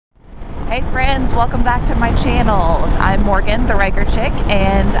Hey friends, welcome back to my channel. I'm Morgan, the Ryker Chick,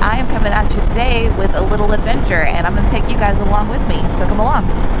 and I am coming at you today with a little adventure, and I'm going to take you guys along with me, so come along.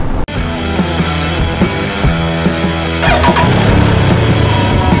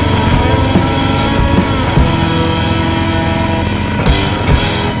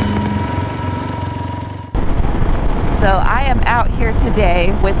 So I am out here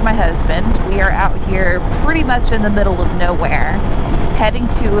today with my husband. We are out here pretty much in the middle of nowhere, heading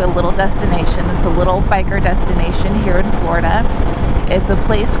to a little destination. It's a little biker destination here in Florida. It's a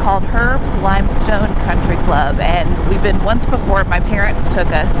place called Herb's Limestone Country Club, and we've been once before. My parents took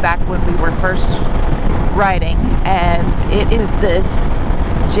us back when we were first riding, and it is this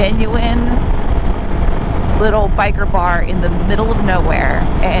genuine little biker bar in the middle of nowhere,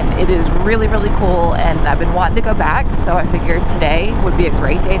 and it is really cool, and I've been wanting to go back, so I figured today would be a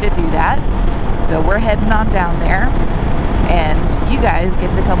great day to do that. So we're heading on down there, and you guys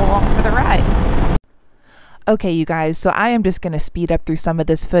get to come along for the ride. Okay, you guys, so I am just going to speed up through some of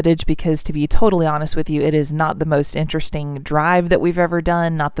this footage because, to be totally honest with you, it is not the most interesting drive that we've ever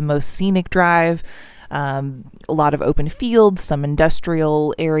done, not the most scenic drive. A lot of open fields, some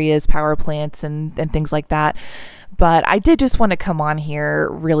industrial areas, power plants, and things like that. But I did just want to come on here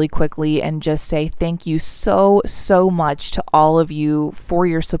really quickly and just say thank you so much to all of you for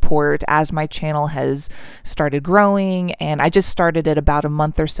your support as my channel has started growing. And I just started it about a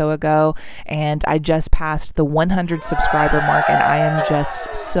month or so ago, and I just passed the 100 subscriber mark, and I am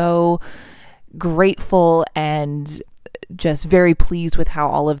just so grateful and just very pleased with how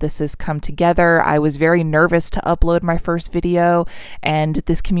all of this has come together. I was very nervous to upload my first video, and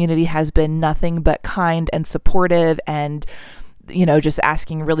this community has been nothing but kind and supportive, and you know, just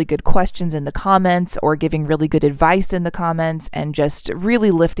asking really good questions in the comments or giving really good advice in the comments and just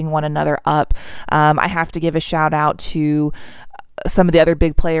really lifting one another up. I have to give a shout out to some of the other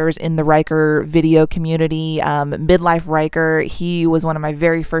big players in the Ryker video community. Midlife Ryker, he was one of my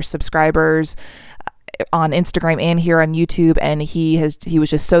very first subscribers on Instagram and here on YouTube, and he was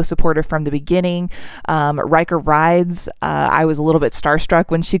just so supportive from the beginning. Ryker Rides, I was a little bit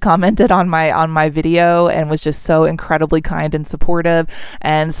starstruck when she commented on my video and was just so incredibly kind and supportive.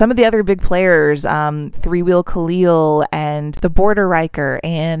 And some of the other big players, Three Wheel Khalil and the Border Ryker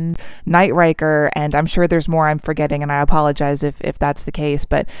and Night Ryker, and I'm sure there's more I'm forgetting, and I apologize if that's the case.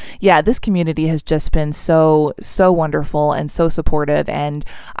 But yeah, this community has just been so wonderful and so supportive, and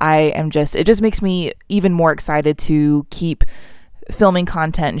it just makes me even more excited to keep filming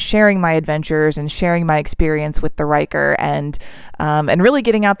content and sharing my adventures and sharing my experience with the Ryker, and really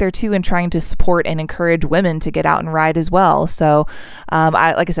getting out there too and trying to support and encourage women to get out and ride as well. So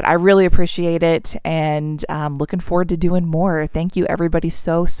like I said, I really appreciate it, and looking forward to doing more. Thank you everybody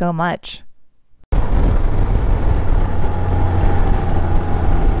so much.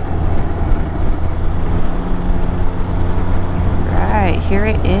 Right, here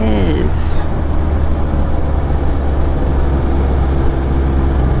it is.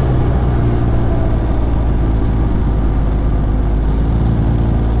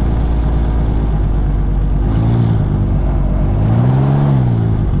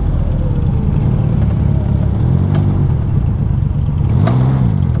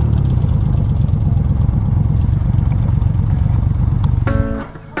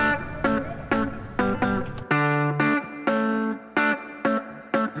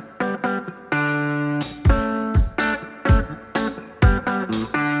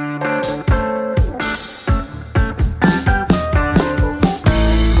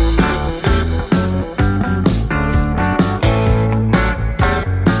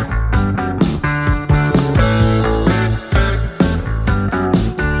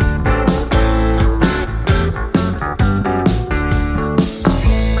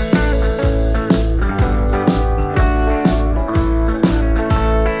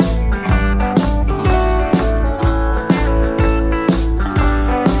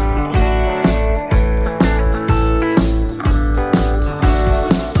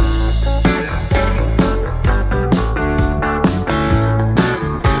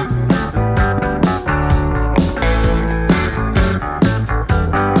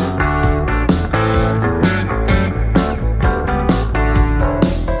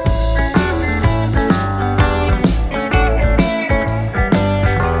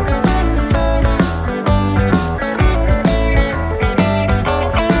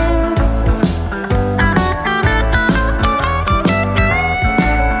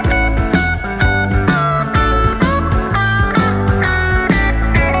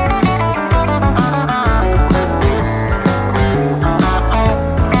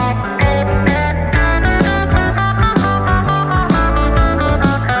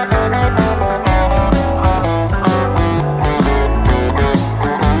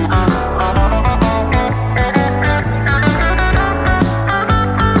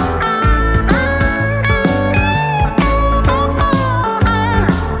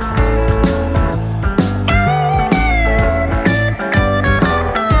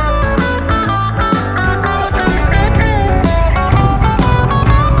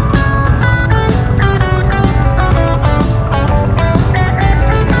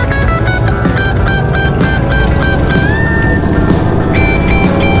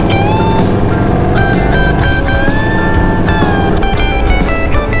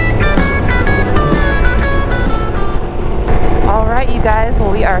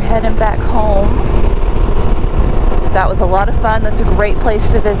 we are heading back home. That was a lot of fun. That's a great place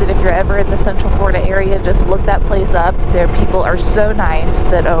to visit if you're ever in the Central Florida area. Just look that place up. Their people are so nice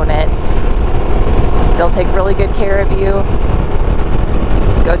that own it. They'll take really good care of you.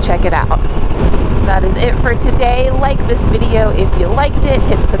 Go check it out. That is it for today. Like this video if you liked it.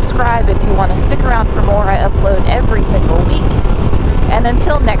 Hit subscribe if you want to stick around for more. I upload every single week. And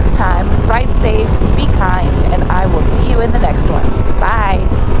until next